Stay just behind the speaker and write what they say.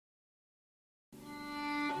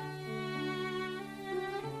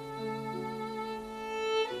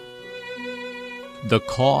The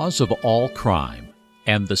Cause of All Crime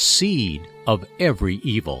and the Seed of Every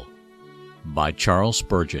Evil, by Charles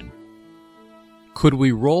Spurgeon. Could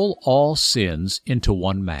we roll all sins into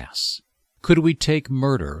one mass? Could we take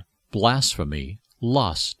murder, blasphemy,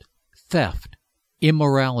 lust, theft,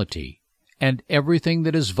 immorality, and everything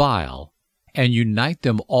that is vile, and unite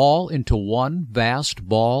them all into one vast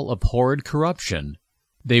ball of horrid corruption,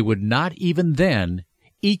 they would not even then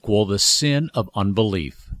equal the sin of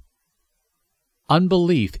unbelief.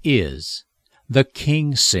 Unbelief is the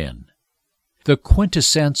king sin, the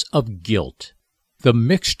quintessence of guilt, the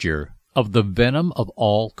mixture of the venom of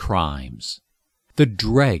all crimes, the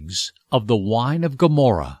dregs of the wine of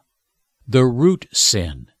Gomorrah, the root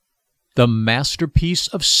sin, the masterpiece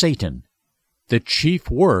of Satan, the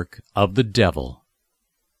chief work of the devil.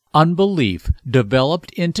 Unbelief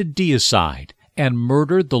developed into deicide and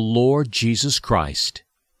murdered the Lord Jesus Christ.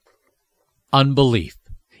 Unbelief.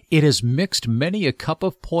 It has mixed many a cup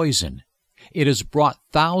of poison. It has brought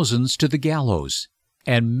thousands to the gallows,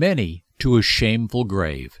 and many to a shameful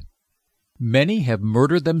grave. Many have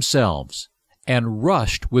murdered themselves, and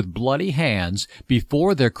rushed with bloody hands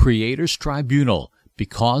before their Creator's tribunal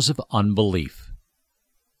because of unbelief.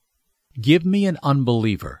 Give me an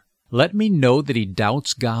unbeliever. Let me know that he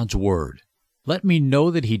doubts God's word. Let me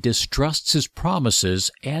know that he distrusts His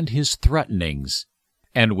promises and His threatenings.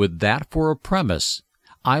 And with that for a premise,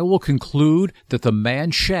 I will conclude that the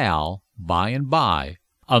man shall, by and by,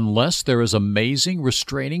 unless there is amazing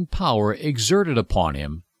restraining power exerted upon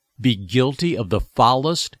him, be guilty of the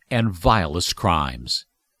foulest and vilest crimes.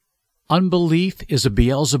 Unbelief is a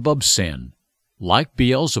Beelzebub sin. Like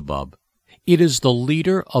Beelzebub, it is the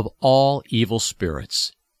leader of all evil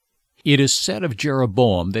spirits. It is said of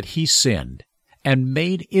Jeroboam that he sinned, and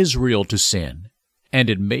made Israel to sin,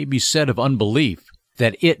 and it may be said of unbelief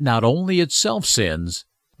that it not only itself sins,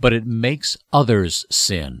 but it makes others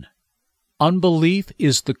sin. Unbelief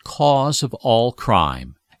is the cause of all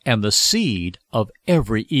crime and the seed of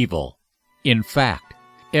every evil. In fact,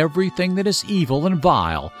 everything that is evil and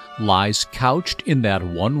vile lies couched in that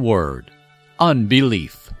one word,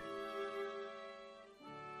 unbelief.